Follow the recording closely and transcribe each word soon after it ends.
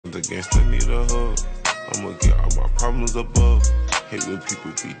The gangsta need a hug. I'ma get all my problems above. Hate when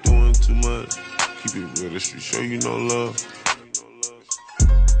people be doing too much. Keep it real, the street show you no love.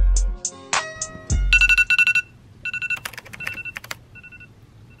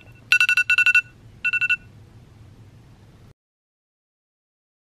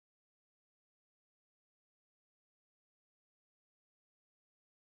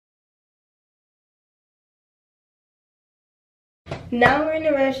 Now we're in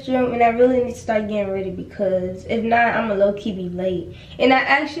the restroom and I really need to start getting ready because if not, I'm gonna low-key be late. And I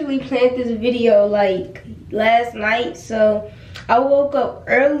actually planned this video like last night, so I woke up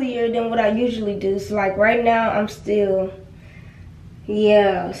earlier than what I usually do. So like right now I'm still,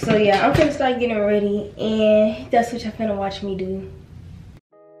 yeah. So yeah, I'm gonna start getting ready and that's what y'all finna watch me do.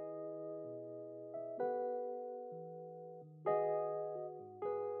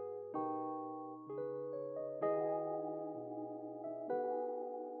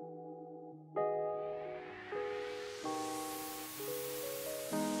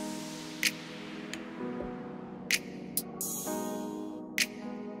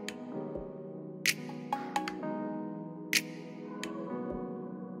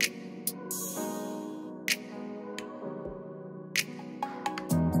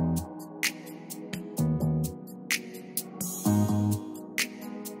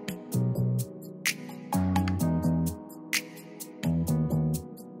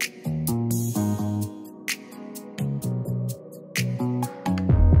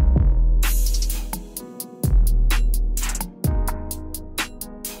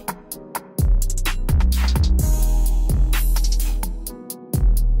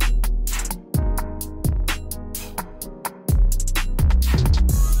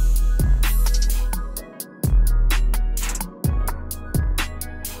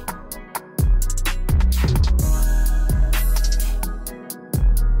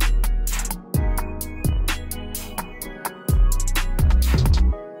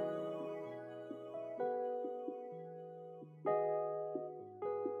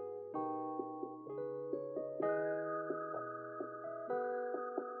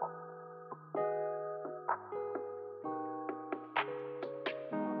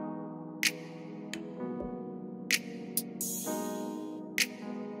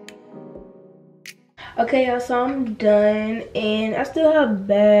 Okay, y'all, so I'm done and I still have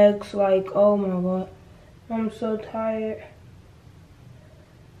bags. Like, oh my god, I'm so tired,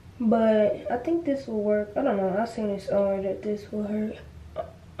 but I think this will work. I don't know, I've seen it somewhere that this will hurt.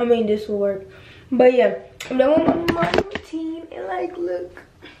 I mean, this will work. But yeah, I'm done with my routine and like, look,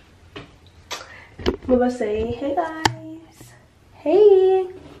 I'm gonna say hey guys, hey.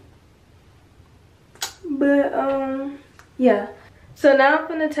 But yeah, so now I'm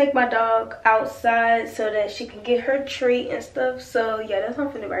gonna take my dog outside so that she can get her treat and stuff. So yeah, that's what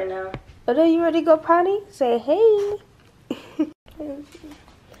I'm finna do right now. Are you ready to go potty? Say hey.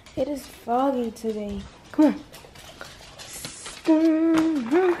 It is foggy today. Come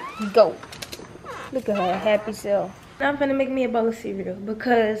on. Go. Look at her happy self. Now I'm gonna make me a bowl of cereal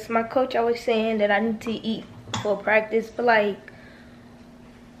because my coach always saying that I need to eat before practice. But like,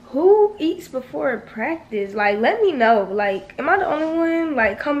 who eats before practice? Like, let me know. Like, am I the only one?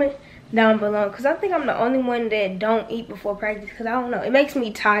 Like, comment down below, because I think I'm the only one that don't eat before practice, because I don't know, it makes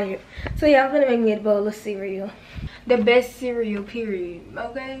me tired. So yeah, I'm gonna make me a bowl of cereal. The best cereal, period.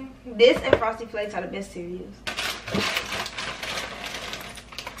 Okay, this and Frosted Flakes are the best cereals.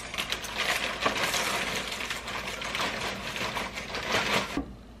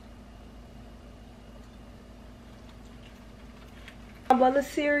 A bowl of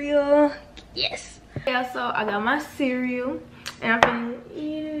cereal, yes. Yeah, so I got my cereal and I'm gonna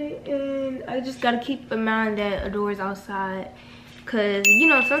eat it, and I just gotta keep in mind that Adora's outside, cause you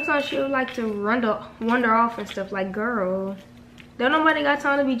know sometimes she'll like to wander off and stuff. Like, girl, don't nobody got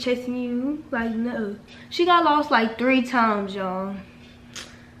time to be chasing you. Like, no, she got lost like 3 times, y'all.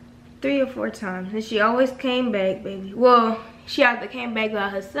 3 or 4 times, and she always came back, baby. Well, she either came back by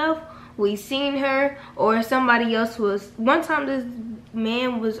herself, we seen her, or somebody else was. One time this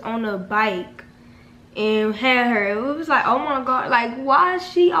man was on a bike and had her. It was like, oh my god, like, why is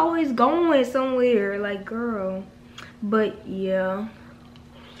she always going somewhere? Like, girl. But yeah,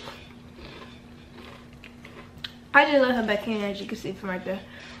 I just let her back in, as you can see from right there.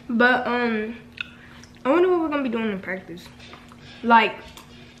 But I wonder what we're gonna be doing in practice. Like,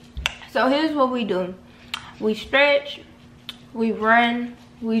 so here's what we do: we stretch, we run,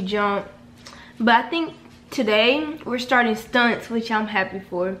 we jump. But I think today we're starting stunts, which I'm happy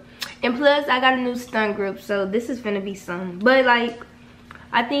for. And plus, I got a new stunt group, so this is gonna be some. But like,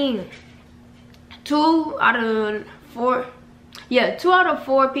 I think 2 out of 4, yeah, 2 out of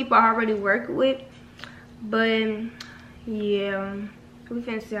 4 people I already work with. But yeah, we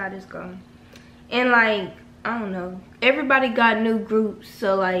finna see how this goes. And like, I don't know, everybody got new groups,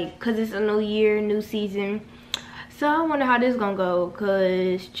 so like, cause it's a new year, new season, so I wonder how this gonna go.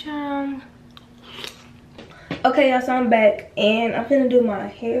 Cause okay, y'all, so I'm back and I'm finna do my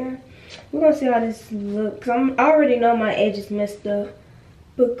hair. We're gonna see how this looks. I already know my edge is messed up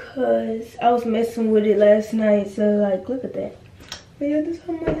because I was messing with it last night. So like, look at that. But yeah, this is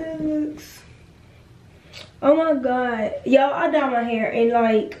how my hair looks. Oh my god, y'all, I dyed my hair and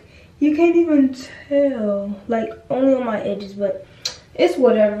like, you can't even tell, like only on my edges, but it's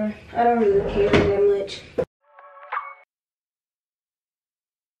whatever. I don't really care that much.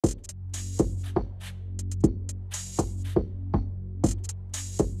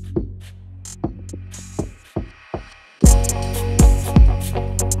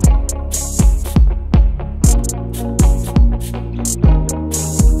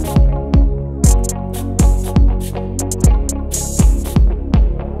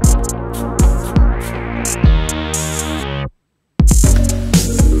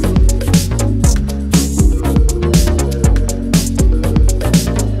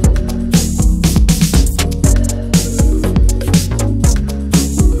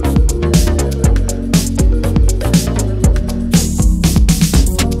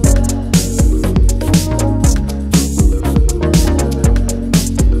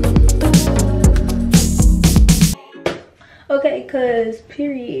 Okay, cause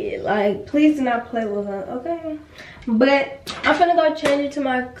period, like please do not play with her, okay? But I'm gonna go change it to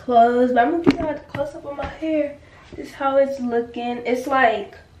my clothes, but I'm gonna give you like a close up on my hair. This is how it's looking. It's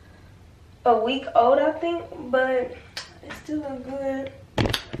like a week old, I think, but it still look good.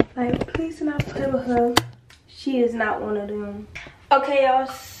 Like, please do not play with her. She is not one of them. Okay, y'all,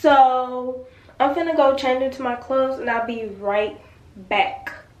 so I'm gonna go change it to my clothes and I'll be right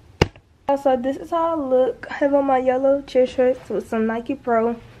back. So this is how I look. I have on my yellow cheer shirts with some Nike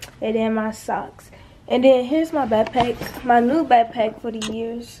Pro and then my socks. And then here's my backpack, my new backpack for the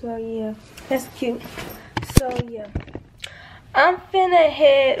year. So yeah, that's cute. So yeah, I'm finna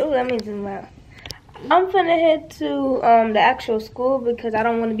head, oh, let me zoom out. I'm finna head to the actual school because I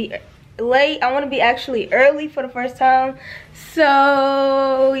don't want to be late. I want to be actually early for the first time.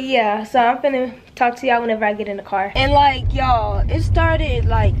 So yeah, so I'm finna talk to y'all whenever I get in the car. And like, y'all, it started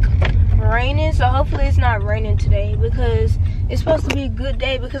like raining, so hopefully it's not raining today because it's supposed to be a good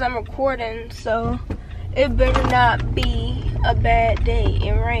day because I'm recording, so it better not be a bad day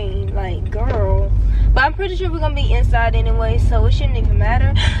and rain, like girl. But I'm pretty sure we're gonna be inside anyway, so it shouldn't even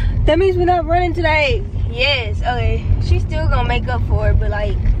matter. That means we're not running today. Yes, okay, she's still gonna make up for it, but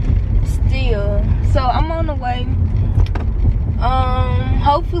like still. So I'm on the way.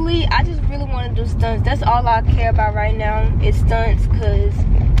 Hopefully, I just really want to do stunts. That's all I care about right now is stunts, because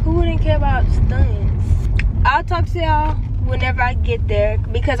who wouldn't care about stunts? I'll talk to y'all whenever I get there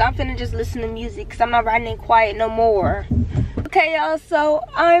because I'm finna just listen to music because I'm not riding in quiet no more. Okay, y'all, so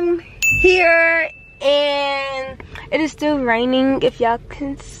I'm here and it is still raining, if y'all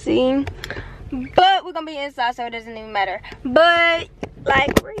can see, but we're gonna be inside, so it doesn't even matter. But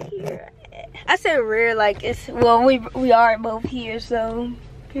like, we're here. I said we're, like, it's, well, we are both here, so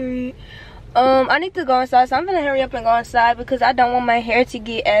period. I need to go inside, so I'm gonna hurry up and go inside because I don't want my hair to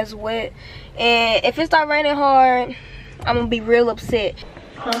get as wet. And if it starts raining hard, I'm gonna be real upset.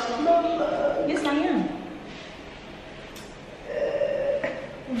 Yes, I am.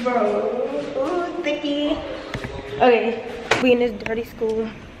 Bro, ooh, thicky. Okay, we in this dirty school.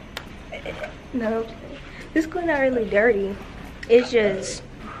 No, this school not really dirty. It's just,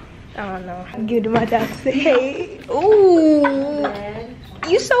 I don't know. Give it to my dad. Say, hey, ooh,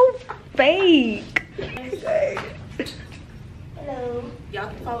 you so fake. Hello. Y'all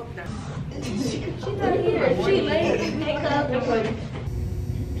can follow them. She's not here. She late. Makeup.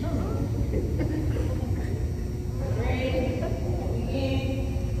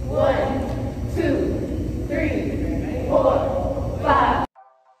 One, two, three, 4, 5.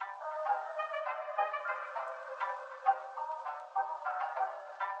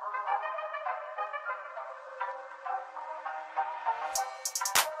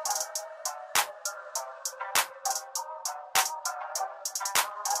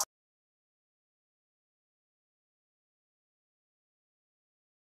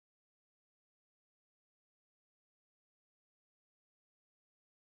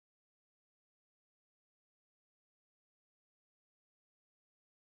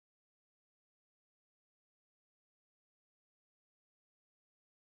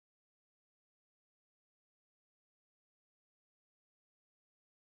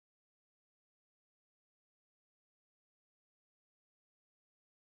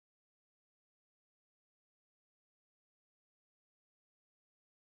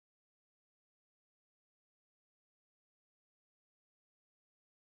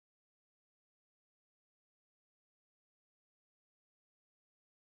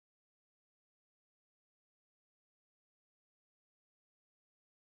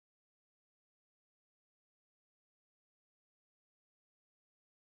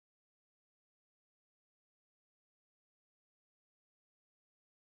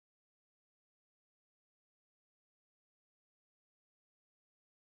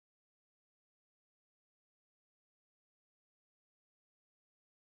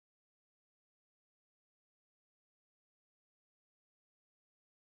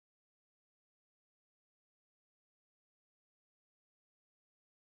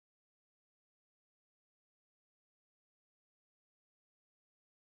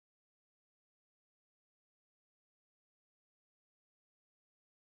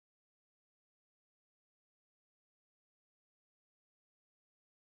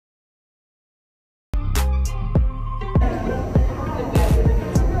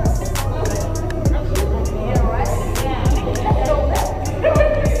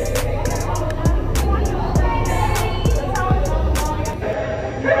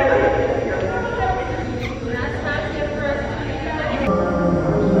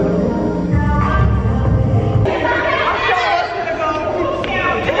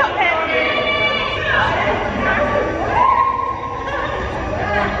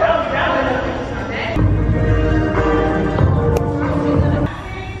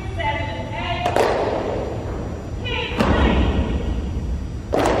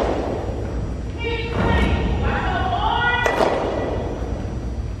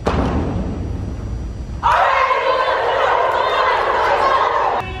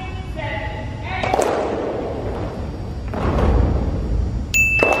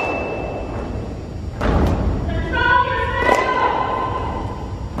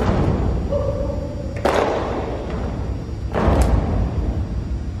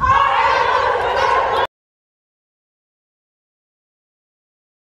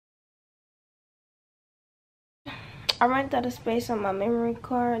 I ran out of space on my memory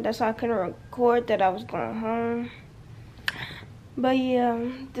card. That's why I couldn't record that I was going home. But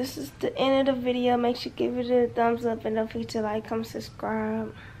yeah, this is the end of the video. Make sure you give it a thumbs up and don't forget to like, comment,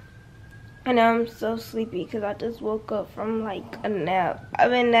 subscribe. And I'm so sleepy because I just woke up from like a nap.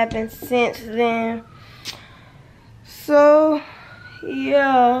 I've been napping since then. So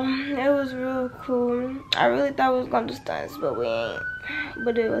yeah, it was real cool. I really thought we was gonna do stunts, but we ain't.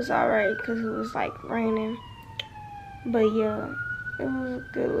 But it was alright because it was like raining. But yeah, it was a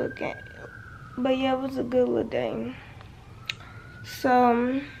good looking. But yeah, it was a good little day.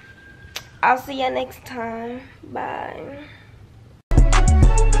 So I'll see ya next time. Bye.